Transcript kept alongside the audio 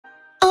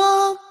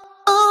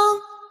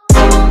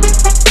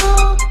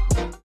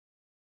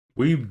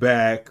We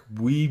back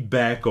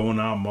on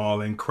our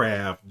Marlon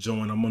Craft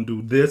joint. I'm gonna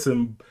do this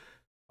and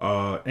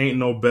ain't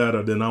no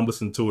better than I'm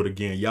listening to it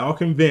again. Y'all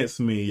convinced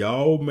me,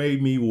 y'all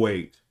made me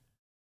wait.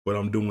 But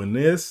I'm doing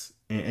this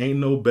and ain't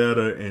no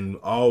better, and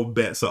all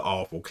bets are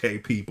off, okay,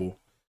 people?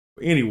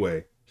 But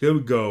anyway, here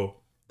we go.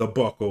 The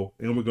buckle,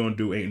 and we're gonna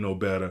do Ain't No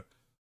Better.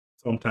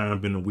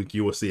 Sometime in the week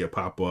you will see it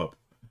pop up.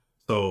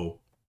 So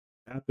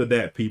after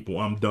that, people,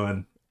 I'm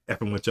done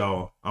effing with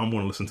y'all. I'm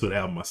gonna listen to the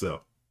album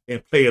myself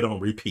and play it on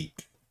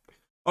repeat.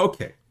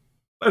 Okay,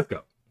 let's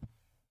go.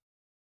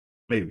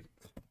 Maybe.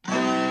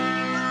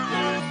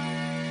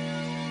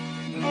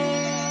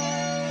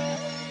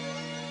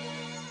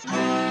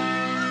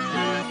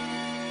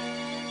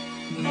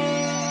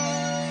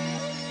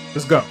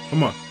 Let's go.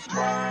 Come on.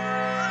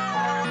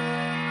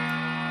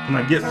 Can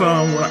I get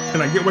some?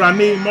 Can I get what I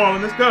need,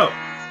 Marlon? Let's go.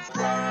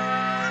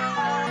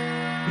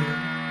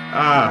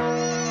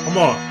 Come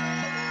on.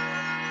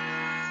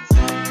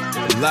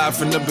 Live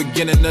from the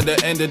beginning of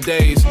the end of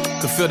days.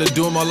 Could feel the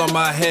doom all on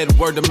my head.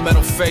 Word to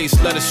metal face.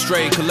 Let us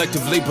stray.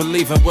 Collectively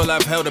believing we'll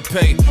have hell to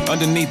pay.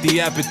 Underneath the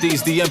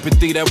apathies, the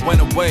empathy that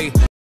went away.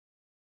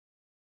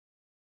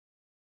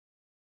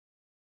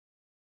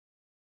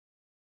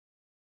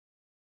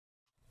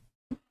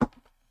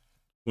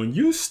 When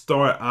you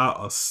start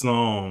out a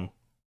song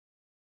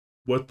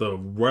with a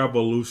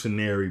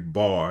revolutionary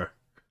bar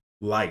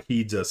like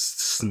he just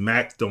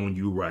smacked on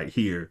you right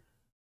here,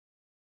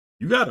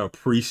 you gotta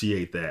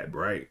appreciate that,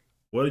 right?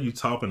 What are you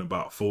talking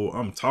about, fool?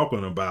 I'm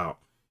talking about,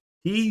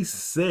 he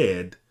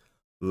said,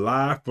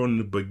 live from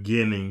the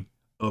beginning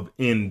of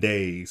end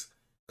days,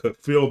 could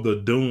feel the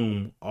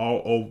doom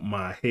all over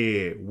my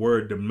head,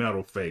 word to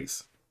metal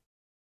face.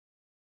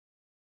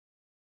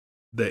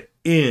 The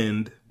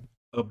end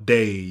of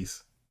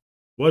days.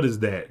 What is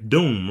that?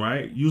 Doom,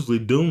 right? Usually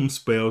doom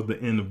spells the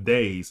end of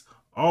days.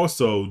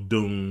 Also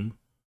doom,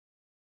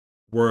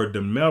 word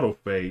to metal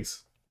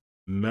face,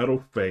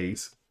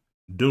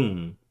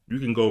 doom. You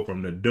can go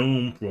from the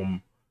doom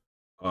from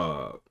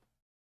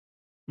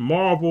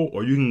Marvel,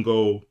 or you can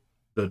go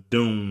the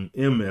doom,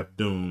 MF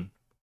Doom,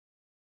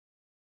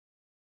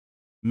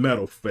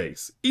 metal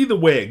face. Either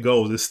way it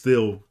goes, it's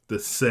still the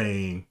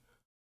same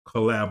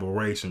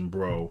collaboration,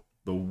 bro.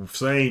 The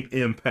same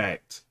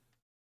impact.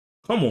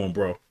 Come on,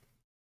 bro.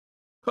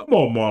 Come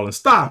on, Marlon,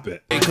 stop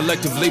it.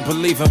 Collectively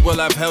believing we'll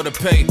have hell to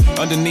pay.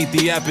 Underneath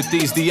the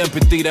apathies, the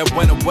empathy that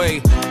went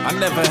away. I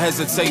never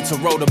hesitate to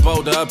roll the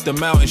boulder up the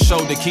mountain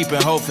shoulder. Keeping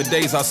hope for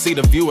days I'll see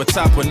the view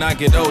atop when I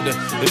get older.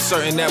 It's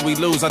certain that we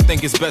lose, I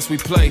think it's best we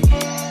play.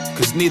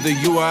 Cause neither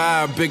you or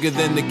I are bigger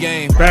than the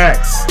game.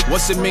 Facts.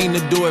 What's it mean to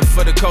do it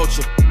for the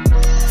culture?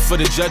 For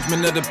the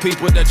judgment of the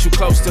people that you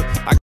close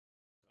to?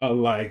 I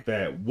like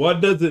that.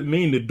 What does it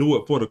mean to do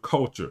it for the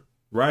culture,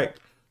 right?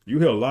 You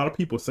hear a lot of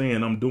people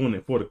saying I'm doing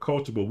it for the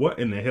culture, but what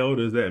in the hell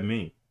does that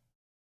mean?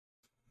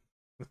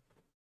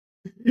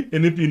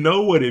 And if you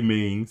know what it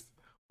means,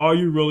 are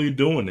you really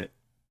doing it?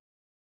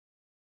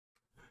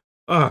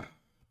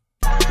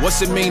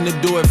 What's it mean to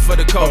do it for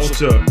the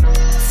culture?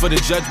 For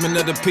the judgment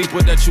of the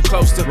people that you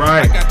close to.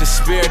 Right. I got the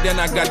spirit,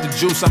 then I got the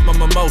juice, I'm a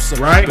mimosa.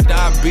 Right. But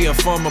I'll be a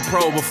former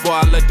pro before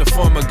I let the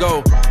former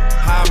go.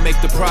 How I make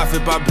the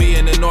profit by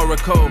being an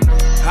oracle.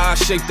 How I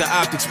shape the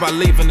optics by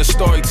leaving the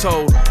story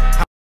told.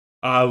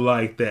 I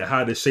like that.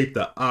 How to shape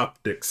the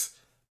optics.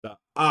 The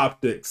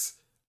optics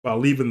by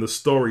leaving the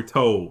story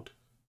told.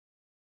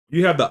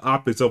 You have the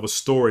optics of a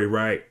story,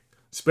 right?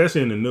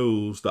 Especially in the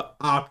news, the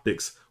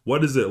optics.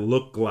 What does it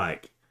look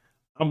like?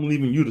 I'm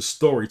leaving you the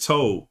story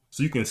told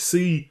so you can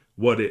see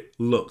what it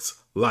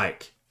looks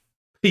like.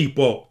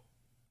 People,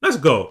 let's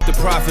go. The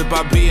prophet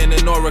by being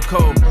an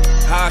oracle.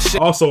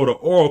 Also, the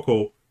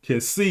oracle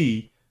can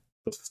see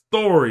the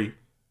story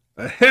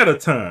ahead of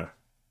time.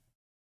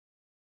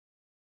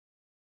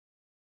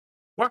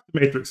 Watch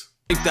the Matrix.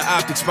 The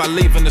optics by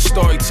leaving the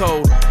story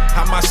told.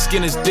 How my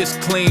skin is this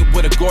clean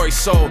with a gory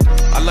soul.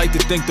 I like to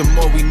think the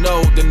more we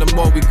know, then the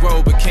more we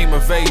grow. Became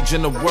of age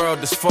in a world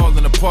that's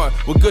falling apart.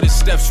 We're good at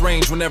Steph's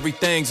range when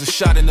everything's a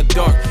shot in the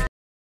dark.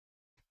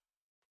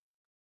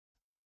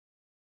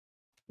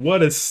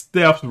 What is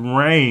Steph's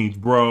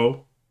range,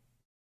 bro?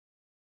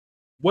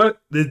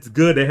 What is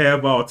good to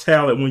have all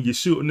talent when you're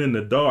shooting in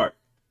the dark?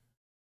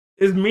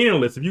 It's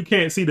meaningless if you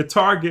can't see the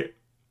target.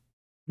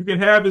 You can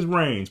have his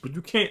range, but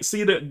you can't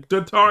see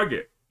the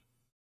target.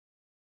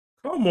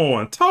 Come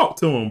on, talk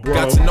to him, bro.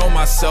 Got to know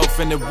myself,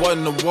 and it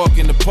wasn't a walk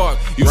in the park.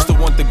 Used to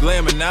want the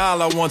glamour, now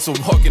all I want's a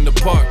walk in the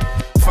park.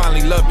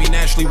 Finally love me,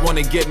 naturally want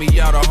to get me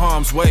out of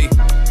harm's way.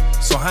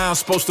 So how I'm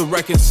supposed to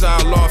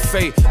reconcile our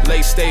fate?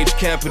 Late stage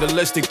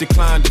capitalistic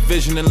decline,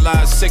 division and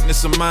lies,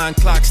 sickness of mind,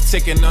 clocks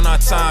ticking on our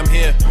time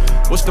here.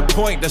 What's the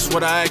point? That's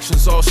what our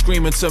actions all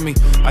screaming to me.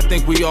 I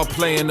think we all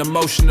playing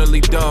emotionally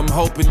dumb,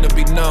 hoping to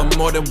be numb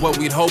more than what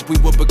we'd hope we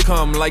would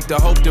become. Like the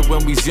hope that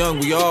when we's young,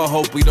 we all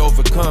hope we'd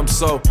overcome.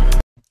 So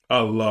I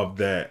love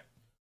that.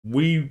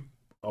 We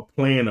are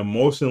playing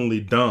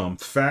emotionally dumb.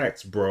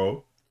 Facts,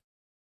 bro.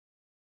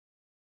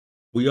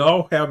 We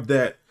all have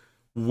that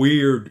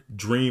weird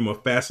dream or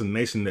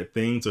fascination that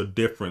things are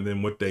different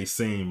than what they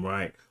seem,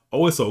 right?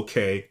 oh, it's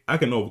okay. I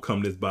can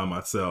overcome this by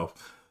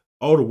myself.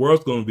 Oh, the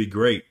world's going to be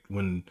great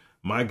when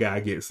my guy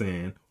gets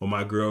in or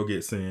my girl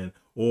gets in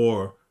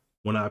or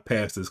when I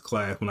pass this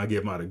class, when I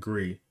get my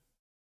degree.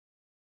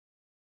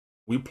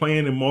 We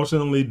playing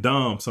emotionally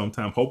dumb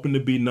sometimes, hoping to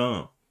be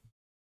numb.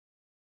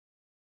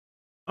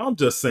 I'm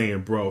just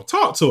saying, bro.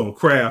 Talk to them,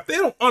 Craft. They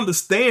don't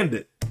understand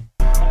it.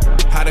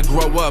 How to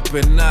grow up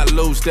and not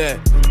lose that.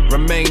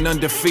 Remain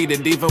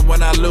undefeated even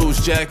when I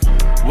lose, Jack.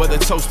 Whether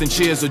toasting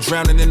cheers or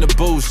drowning in the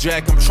booze,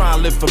 Jack. I'm trying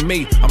to live for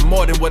me. I'm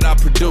more than what I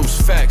produce.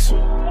 Facts.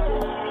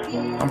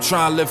 I'm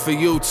trying to live for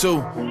you too.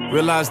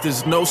 Realize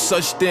there's no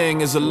such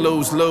thing as a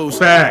lose-lose.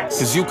 Facts.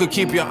 Cause you could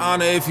keep your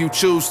honor if you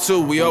choose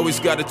to. We always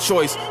got a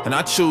choice, and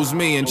I choose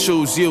me and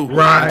choose you.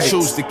 Right. I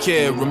choose to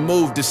care,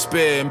 remove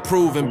despair,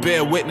 improve and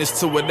bear witness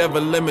to whatever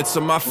limits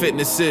of my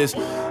fitness is.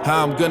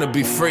 How I'm gonna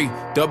be free.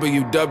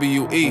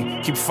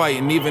 WWE. Keep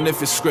fighting even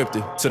if it's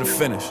scripted to the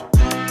finish.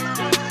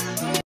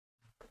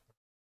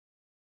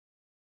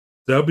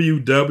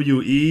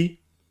 WWE.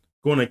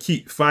 Gonna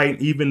keep fighting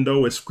even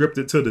though it's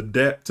scripted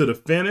to the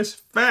finish.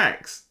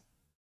 Facts.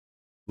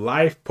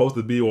 Life supposed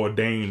to be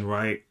ordained,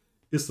 right?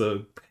 It's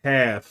a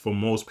path for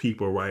most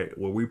people, right?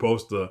 Where we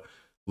supposed to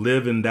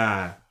live and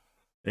die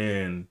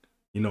and,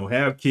 you know,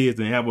 have kids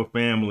and have a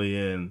family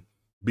and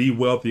be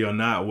wealthy or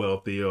not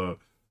wealthy or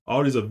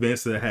all these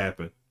events that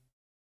happen.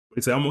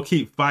 They say, I'm gonna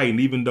keep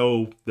fighting even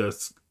though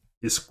it's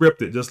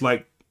scripted, just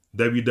like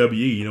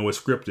WWE, you know, it's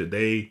scripted.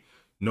 They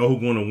know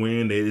who's gonna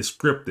win, it's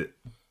scripted.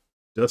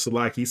 Just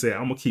like he said,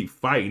 I'm gonna keep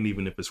fighting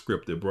even if it's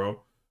scripted, bro.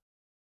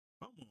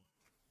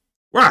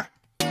 Right.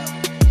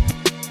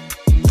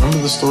 Remember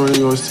the story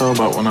you always tell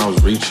about when I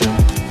was reaching?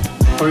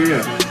 Oh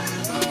yeah.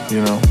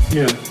 You know?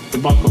 Yeah, the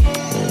buckle.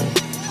 Yeah.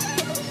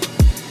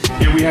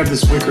 Yeah, we had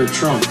this wicker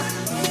trunk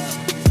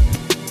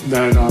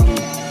that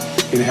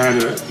it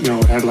had it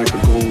had like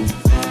a gold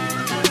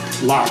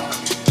lock,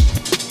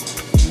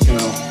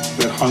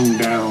 that hung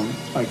down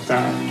like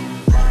that.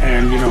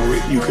 And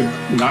you could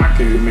knock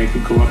it and make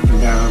it go up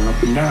and down,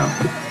 up and down.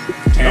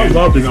 And I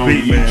love this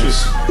beat, man.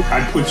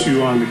 I'd put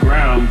you on the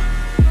ground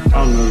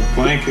on the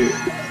blanket,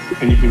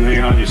 and you'd be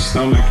laying on your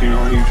stomach,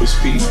 and you'd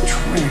just be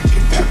trying to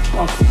get that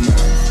buckle,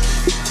 man.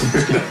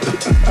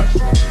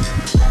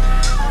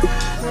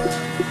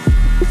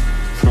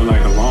 For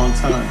like a long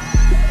time.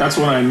 That's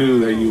when I knew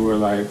that you were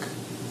like,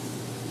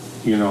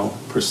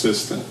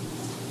 persistent.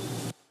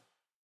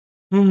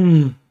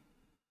 Dude.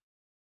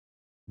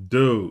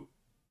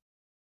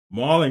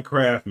 Marlon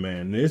Craft,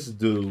 man, this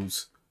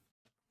dude's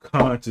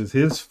conscious,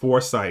 his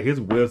foresight, his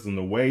wisdom,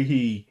 the way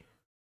he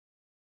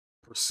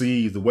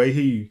perceives, the way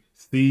he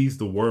sees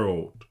the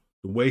world,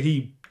 the way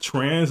he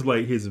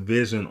translates his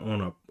vision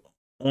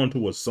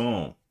onto a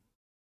song,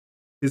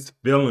 his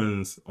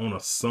feelings on a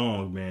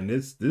song, man.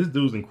 This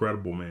dude's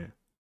incredible, man.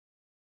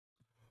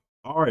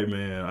 All right,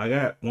 man. I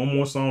got one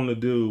more song to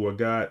do. I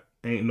got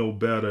Ain't No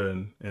Better,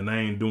 and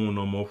I ain't doing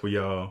no more for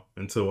y'all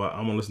until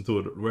I'm gonna listen to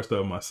it the rest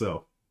of it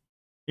myself.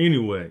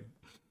 Anyway,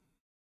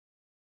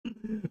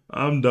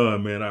 I'm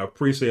done, man. I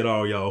appreciate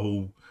all y'all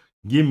who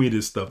give me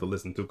this stuff to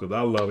listen to because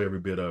I love every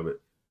bit of it.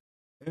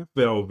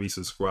 FLV,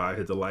 subscribe,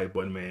 hit the like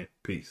button, man.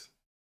 Peace.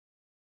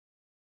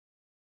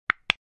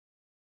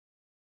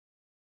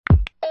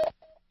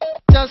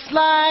 Just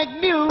like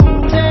music.